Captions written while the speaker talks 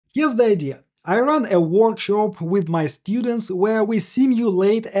Here's the idea. I run a workshop with my students where we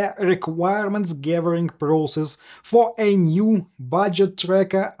simulate a requirements gathering process for a new budget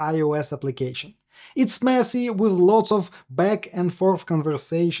tracker iOS application. It's messy with lots of back and forth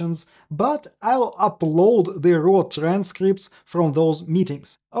conversations, but I'll upload the raw transcripts from those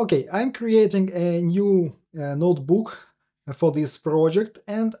meetings. Okay, I'm creating a new notebook for this project,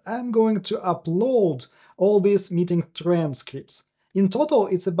 and I'm going to upload all these meeting transcripts. In total,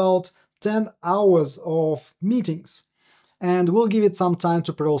 it's about 10 hours of meetings, and we'll give it some time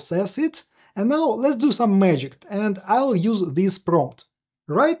to process it. And now let's do some magic, and I'll use this prompt.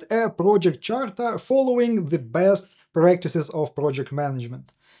 Write a project charter following the best practices of project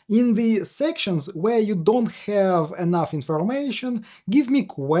management. In the sections where you don't have enough information, give me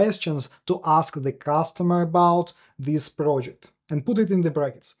questions to ask the customer about this project, and put it in the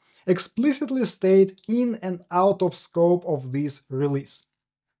brackets. Explicitly state in and out of scope of this release.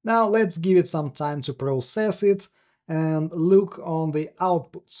 Now let's give it some time to process it and look on the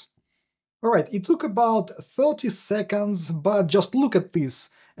outputs. Alright, it took about 30 seconds, but just look at this.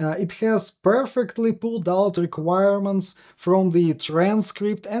 It has perfectly pulled out requirements from the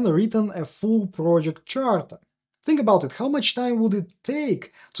transcript and written a full project charter. Think about it, how much time would it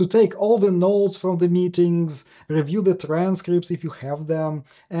take to take all the notes from the meetings, review the transcripts if you have them,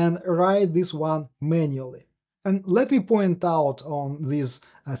 and write this one manually? And let me point out on this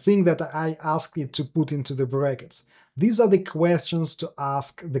thing that I asked it to put into the brackets. These are the questions to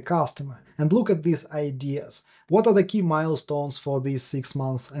ask the customer. And look at these ideas. What are the key milestones for this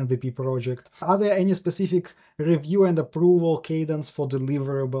 6-month MVP project? Are there any specific review and approval cadence for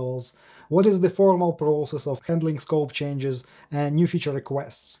deliverables? What is the formal process of handling scope changes and new feature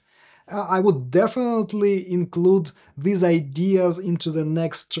requests? I would definitely include these ideas into the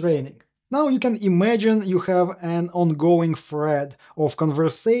next training. Now you can imagine you have an ongoing thread of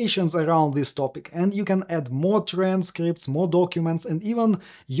conversations around this topic, and you can add more transcripts, more documents, and even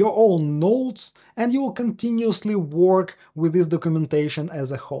your own notes, and you will continuously work with this documentation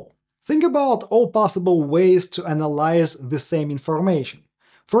as a whole. Think about all possible ways to analyze the same information.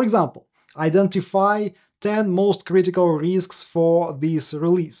 For example, identify 10 most critical risks for this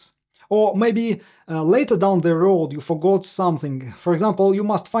release. Or maybe later down the road you forgot something. For example, you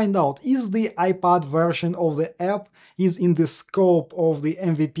must find out, is the iPad version of the app is in the scope of the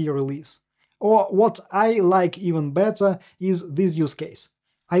MVP release? Or what I like even better is this use case.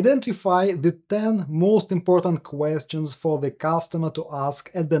 Identify the 10 most important questions for the customer to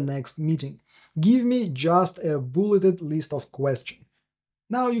ask at the next meeting. Give me just a bulleted list of questions.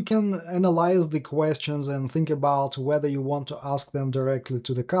 Now you can analyze the questions and think about whether you want to ask them directly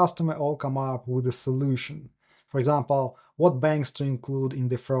to the customer or come up with a solution. For example, what banks to include in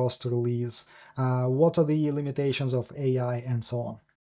the first release, what are the limitations of AI, and so on.